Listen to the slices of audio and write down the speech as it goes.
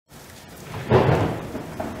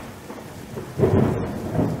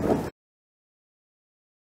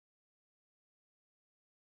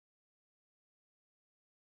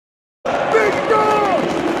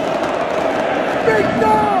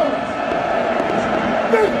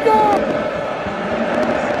Let's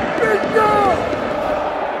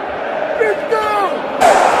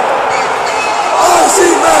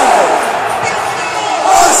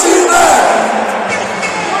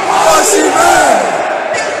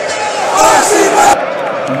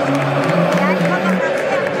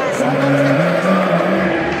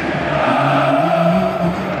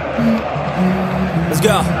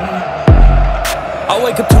go. I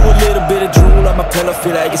wake up to a little bit of drool on my pillow,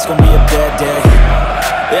 feel like it's gonna be a bad day.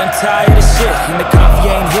 Yeah, I'm tired of shit, and the coffee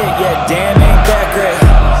ain't hit yet, damn, ain't that great.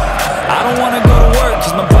 I don't wanna go to work,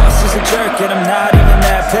 cause my boss is a jerk, and I'm not even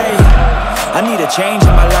that paid. I need a change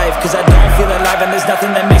in my life, cause I don't feel alive, and there's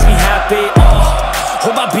nothing that makes me happy.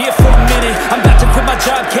 Hold my beer for a minute, I'm about to quit my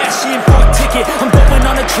job, cash in for a ticket. I'm going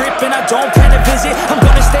on a trip, and I don't plan to visit. I'm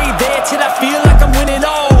gonna stay there till I feel like I'm winning,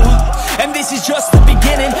 and this is just the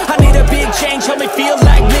beginning. I need a big change, help me feel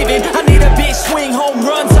like living. I need a big swing, home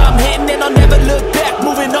runs I'm hitting, and I'll never look back,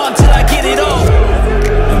 moving on till I get it all.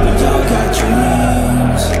 And we all got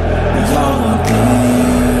dreams, we all want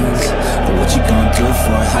things, but what you gonna do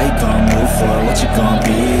for it? How you gonna move for it? What you gonna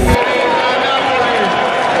be?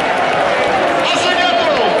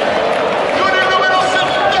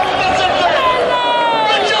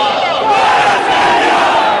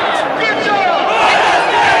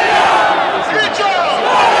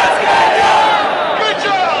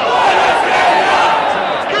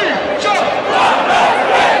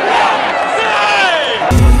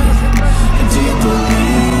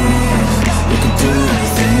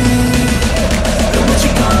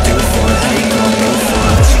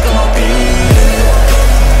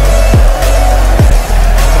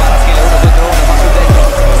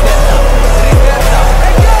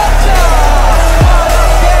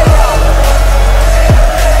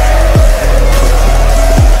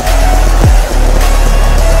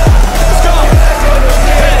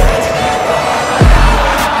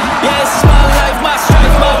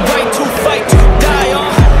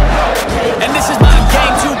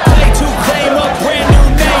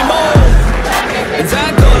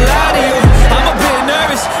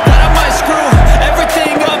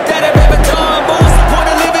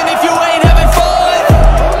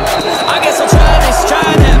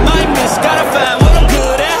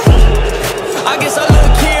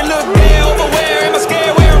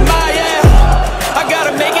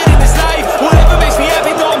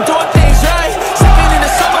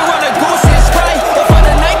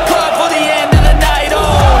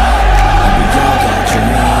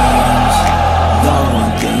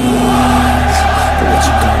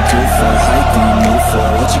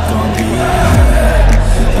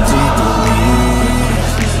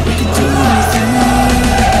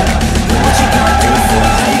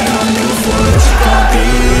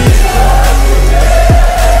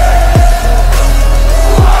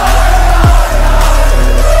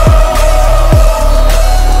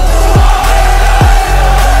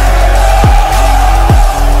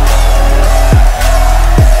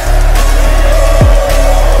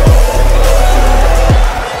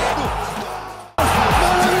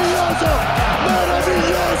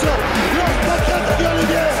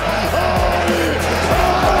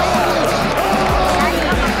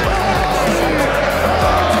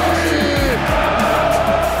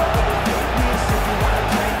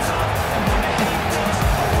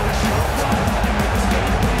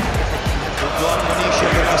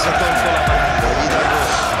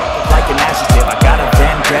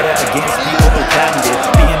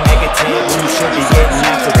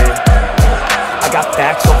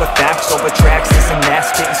 over tracks, this and that,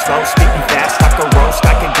 spitting slow, speaking fast. I could roast,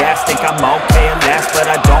 I could gas, think I'm okay at last, but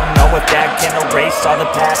I don't know if that can erase all the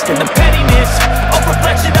past. And the pettiness, a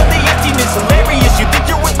reflection of the emptiness. Hilarious, you think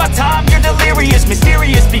you're with my time, you're delirious.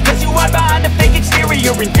 Mysterious, because you hide behind a fake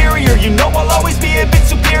exterior. Inferior, you know I'll always be a bit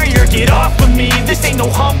superior. Get off of me, this ain't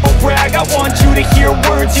no humble brag. I want you to hear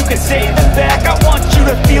words, you can say them back. I want you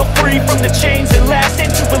to feel free from the chains that last,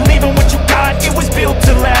 and to believe in what you got, it was built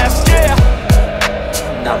to last, yeah.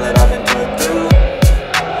 Now that I've been put through,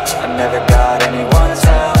 I never got anyone's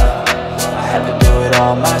help. I had to do it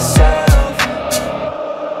all myself.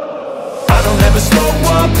 I don't ever slow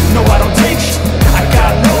up, no I don't take shit. I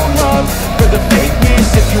got no love for the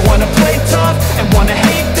fakeness. If you wanna play tough and wanna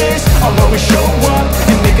hate this, I'll always show up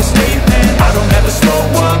and make a statement. I don't ever slow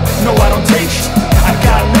up, no I don't take shit. I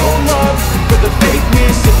got no love for the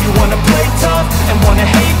fakeness. If you wanna play tough and wanna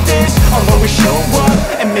hate this, I'll always show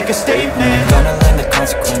up and make a statement. Gonna learn the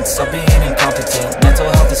consequence of being incompetent. Mental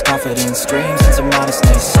health is confidence, dreams and some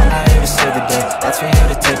modestness. I'm not here to save the day, that's for you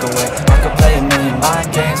to take away. I could play a million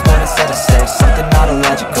mind games, but instead I say something not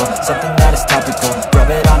illogical, something that is topical. Rub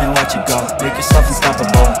it on and watch it go, make yourself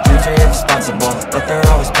unstoppable. Dreams are irresponsible, but they're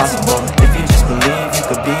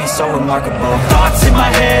remarkable. Thoughts in my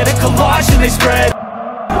head, a collage and they spread.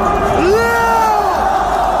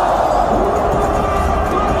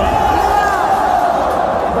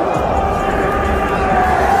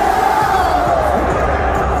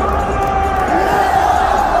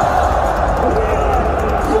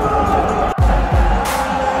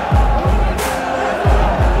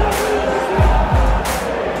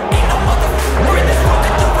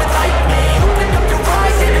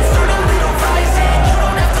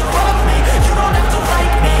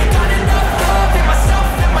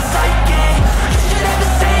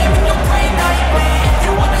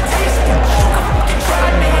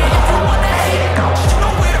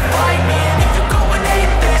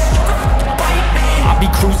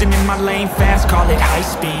 Cruising in my lane fast, call it high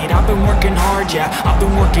speed. I've been working hard, yeah, I've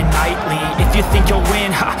been working nightly. If you think you'll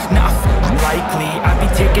win, ha, nah, unlikely. I be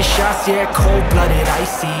taking shots, yeah, cold-blooded,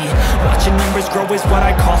 icy. Watching numbers grow is what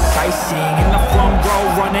I call sightseeing. In the front row,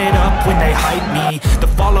 run it up when they hype me. The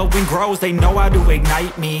following grows, they know how to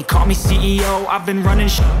ignite me. Call me CEO, I've been running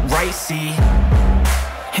right, see.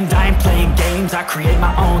 And I ain't playing games, I create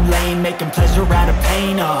my own lane, making pleasure out of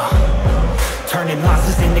pain, turning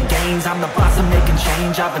losses into gains. I'm the boss, I'm making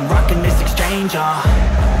change. I've been rocking this exchange,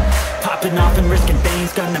 popping off and risking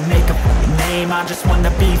things. Gonna make a name, I just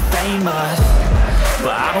wanna be famous.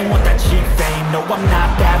 But I don't want that cheap fame, no, I'm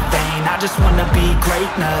not that vain. I just wanna be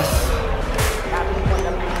greatness.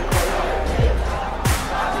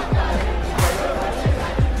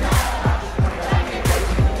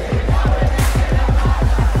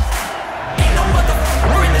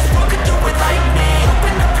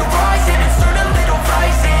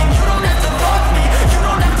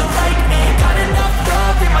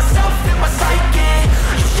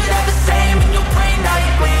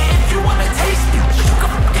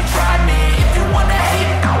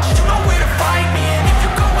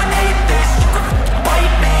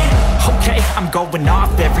 Going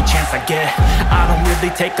off every chance I get. I don't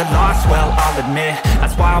really take a loss, well, I'll admit.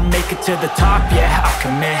 That's why I'll make it to the top, yeah, I'll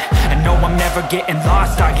commit. And no, I'm never getting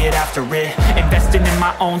lost, I get after it. Investing in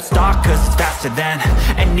my own stock, cause it's faster than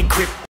any crypto.